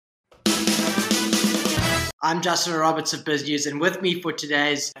I'm Justin Roberts of BizNews, and with me for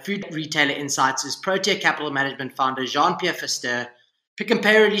today's Food Retailer Insights is Protea Capital Management founder Jean-Pierre Verster. Pick n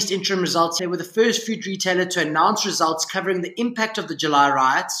Pay released interim results. They were the first food retailer to announce results covering the impact of the July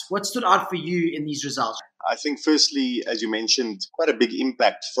riots. What stood out for you in these results? I think firstly, as you mentioned, quite a big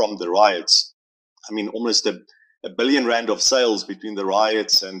impact from the riots. I mean, almost a billion rand of sales between the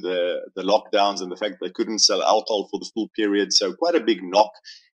riots and the lockdowns and the fact that they couldn't sell alcohol for the full period. So quite a big knock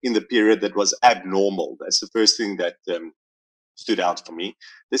in the period that was abnormal. That's the first thing that stood out for me.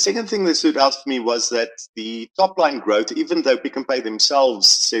 The second thing that stood out for me was that the top line growth, even though Pick n Pay themselves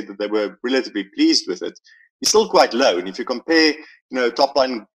said that they were relatively pleased with it, is still quite low. And if you compare, top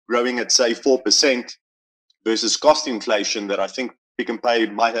line growing at say 4% versus cost inflation, that I think Pick n Pay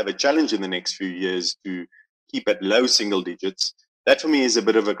might have a challenge in the next few years to keep at low single digits. That for me is a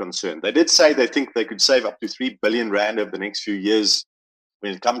bit of a concern. They did say they think they could save up to 3 billion rand over the next few years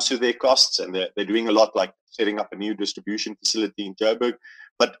when it comes to their costs, and they're doing a lot, like setting up a new distribution facility in Joburg.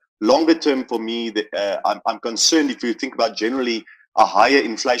 But longer term for me, I'm concerned if you think about generally a higher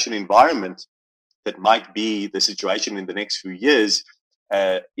inflation environment that might be the situation in the next few years.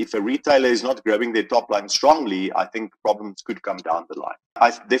 If a retailer is not growing their top line strongly, I think problems could come down the line. I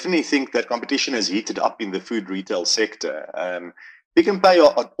definitely think that competition has heated up in the food retail sector. Pick n Pay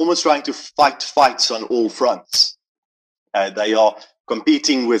are almost trying to fight fights on all fronts. They are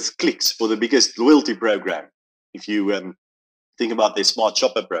competing with Clicks for the biggest loyalty program. If you think about their Smart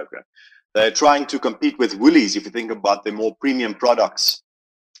Shopper program, they're trying to compete with Woolies. If you think about their more premium products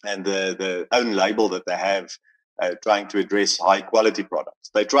and the own label that they have, trying to address high quality products.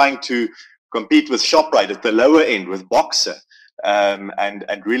 They're trying to compete with Shoprite at the lower end with Boxer, and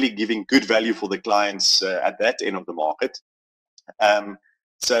really giving good value for the clients at that end of the market.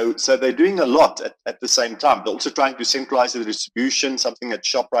 So they're doing a lot at the same time. They're also trying to centralize the distribution, something that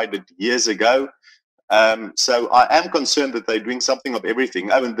Shoprite did years ago. So I am concerned that they're doing something of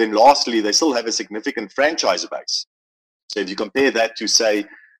everything. Oh, and then lastly, they still have a significant franchise base. So if you compare that to, say,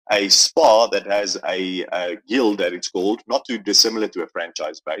 a Spar that has a guild, that it's called, not too dissimilar to a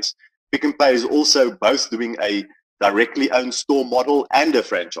franchise base, Pick n Pay is also both doing a directly owned store model and a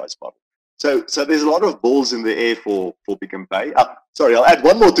franchise model. So there's a lot of balls in the air for Pick n Pay. Sorry, I'll add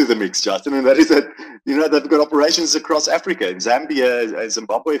one more to the mix, Justin, and that is that, they've got operations across Africa, in Zambia and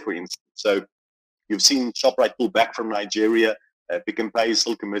Zimbabwe, for instance. So you've seen Shoprite pull back from Nigeria. Pick n Pay is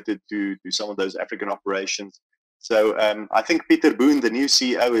still committed to some of those African operations. So I think Peter Boone, the new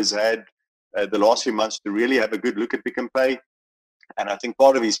CEO, has had the last few months to really have a good look at Pick n Pay. And I think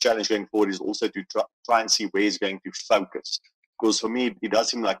part of his challenge going forward is also to try and see where he's going to focus. Because for me, it does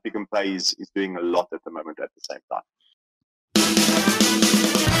seem like Pick n Pay is doing a lot at the moment at the same time.